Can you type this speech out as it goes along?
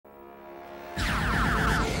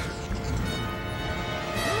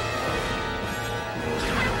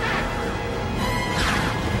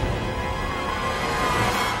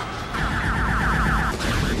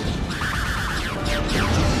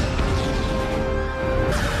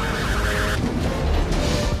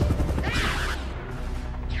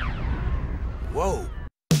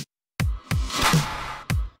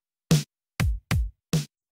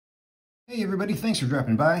everybody, thanks for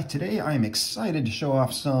dropping by. Today I am excited to show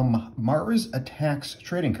off some Mars Attacks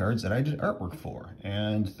trading cards that I did artwork for.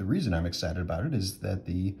 And the reason I'm excited about it is that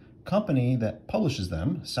the company that publishes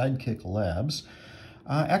them, Sidekick Labs,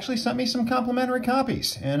 actually sent me some complimentary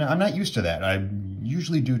copies. And I'm not used to that. I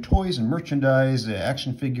usually do toys and merchandise,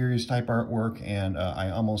 action figures type artwork, and I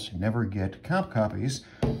almost never get comp copies.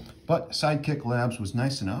 But Sidekick Labs was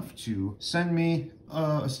nice enough to send me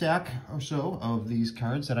a stack or so of these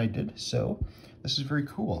cards that I did. So this is very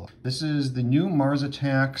cool. This is the new Mars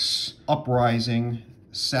Attacks Uprising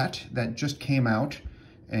set that just came out.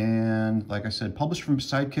 And like I said, published from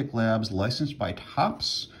Sidekick Labs, licensed by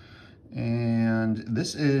Topps. And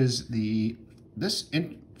this is this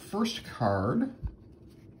first card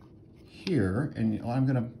here. And I'm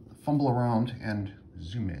gonna fumble around and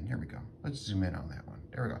zoom in. Here we go. Let's zoom in on that one.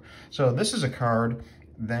 There we go. So this is a card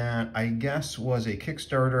that I guess was a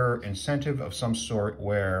Kickstarter incentive of some sort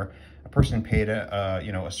where a person paid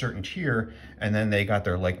a certain tier and then they got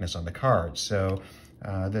their likeness on the card. So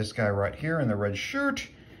this guy right here in the red shirt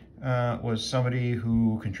was somebody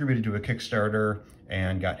who contributed to a Kickstarter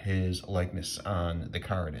and got his likeness on the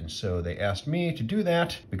card. And so they asked me to do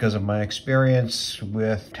that because of my experience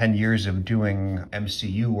with 10 years of doing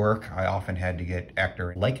MCU work. I often had to get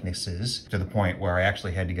actor likenesses to the point where I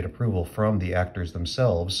actually had to get approval from the actors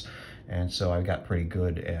themselves. And so I got pretty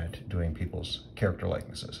good at doing people's character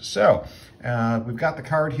likenesses. So we've got the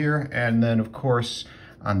card here. And then of course,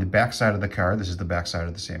 on the back side of the card, this is the back side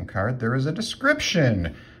of the same card, there is a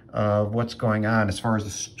description of what's going on as far as the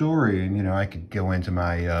story. And, I could go into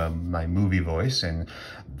my my movie voice, and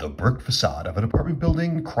the brick facade of an apartment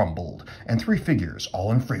building crumbled, and three figures,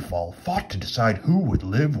 all in free fall, fought to decide who would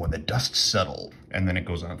live when the dust settled. And then it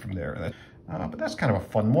goes on from there. But that's kind of a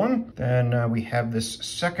fun one. Then we have this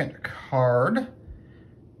second card.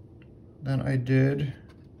 Then I did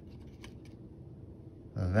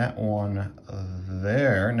that one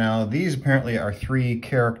there. Now, these apparently are three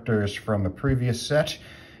characters from the previous set.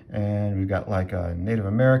 And we've got like a Native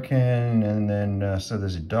American, and then so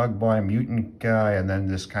there's a dog boy, mutant guy, and then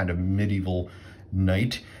this kind of medieval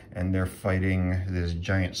knight. And they're fighting this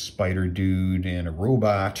giant spider dude and a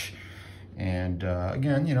robot. And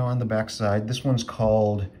again, on the back side, this one's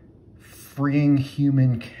called Freeing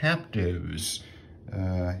Human Captives.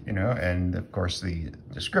 And of course the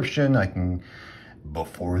description,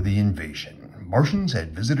 before the invasion, Martians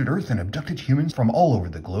had visited Earth and abducted humans from all over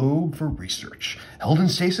the globe for research. Held in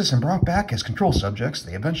stasis and brought back as control subjects,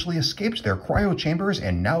 they eventually escaped their cryo chambers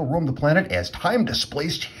and now roam the planet as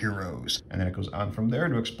time-displaced heroes. And then it goes on from there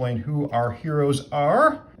to explain who our heroes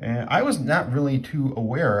are. And I was not really too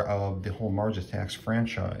aware of the whole Mars Attacks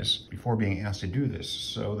franchise before being asked to do this.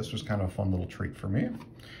 So this was kind of a fun little treat for me.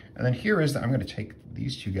 And then here is I'm going to take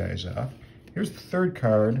these two guys off. Here's the third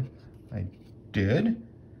card I did.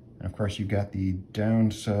 And of course, you got the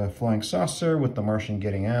downed flying saucer with the Martian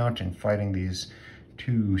getting out and fighting these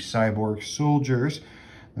two cyborg soldiers.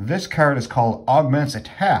 This card is called Augment's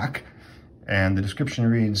Attack, and the description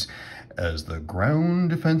reads, as the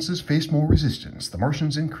ground defenses faced more resistance, the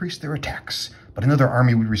Martians increased their attacks, but another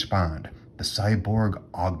army would respond. The cyborg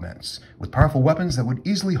augments, with powerful weapons that would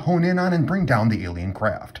easily hone in on and bring down the alien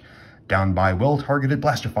craft. Downed by well-targeted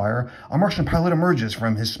blaster fire, a Martian pilot emerges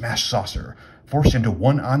from his smashed saucer, forced into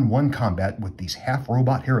one-on-one combat with these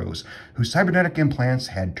half-robot heroes whose cybernetic implants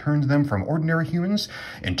had turned them from ordinary humans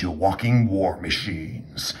into walking war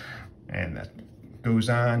machines. And that goes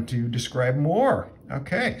on to describe more.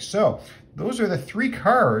 Okay, so those are the three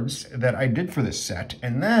cards that I did for this set.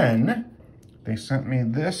 And then they sent me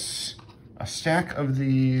a stack of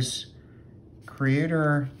these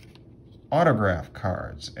creator autograph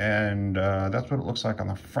cards. And that's what it looks like on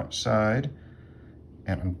the front side.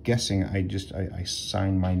 And I'm guessing I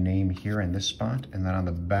signed my name here in this spot. And then on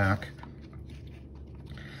the back,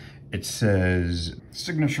 it says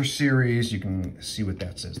Signature Series. You can see what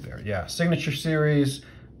that says there. Yeah, Signature Series.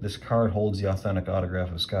 This card holds the authentic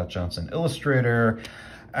autograph of Scott Johnson, illustrator.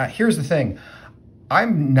 Here's the thing.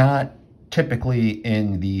 I'm not typically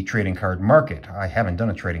in the trading card market. I haven't done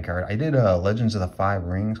a trading card. I did a Legends of the Five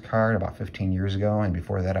Rings card about 15 years ago. And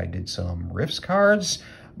before that, I did some Rifts cards.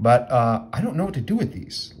 But I don't know what to do with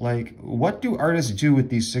these. Like, what do artists do with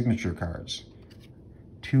these signature cards?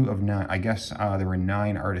 2 of 9. I guess there were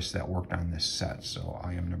 9 artists that worked on this set. So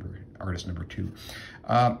I am artist number 2.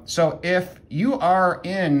 So if you are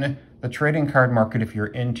in the trading card market, if you're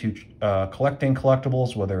into collecting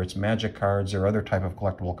collectibles, whether it's magic cards or other type of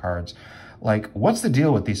collectible cards, like, what's the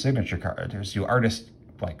deal with these signature cards? Do artists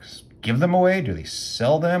like give them away? Do they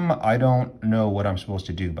sell them? I don't know what I'm supposed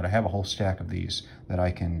to do, but I have a whole stack of these that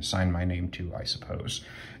I can sign my name to, I suppose.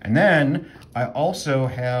 And then I also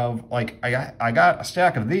have, like, I got a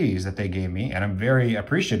stack of these that they gave me, and I'm very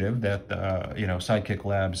appreciative that, you know, Sidekick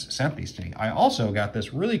Labs sent these to me. I also got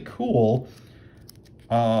this really cool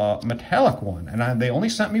metallic one, and they only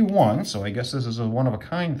sent me one, so I guess this is a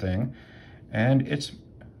one-of-a-kind thing, and it's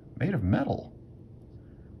made of metal.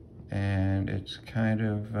 And it's kind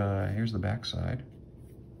of, here's the back side.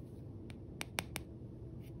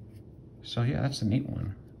 So yeah, that's a neat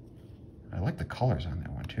one. I like the colors on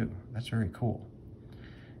that one too. That's very cool.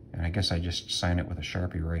 And I guess I just sign it with a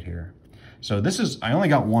Sharpie right here. So this is, I only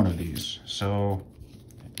got one of these, so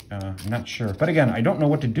I'm not sure. But again, I don't know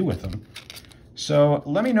what to do with them. So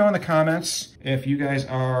let me know in the comments if you guys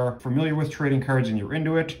are familiar with trading cards and you're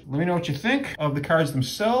into it. Let me know what you think of the cards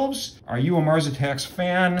themselves. Are you a Mars Attacks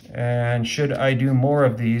fan? And should I do more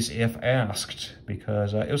of these if asked?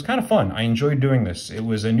 Because it was kind of fun. I enjoyed doing this. It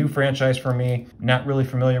was a new franchise for me. Not really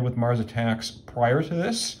familiar with Mars Attacks prior to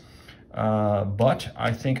this. But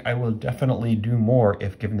I think I will definitely do more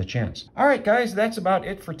if given the chance. All right, guys, that's about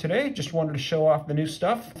it for today. Just wanted to show off the new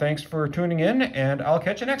stuff. Thanks for tuning in, and I'll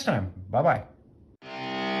catch you next time. Bye-bye.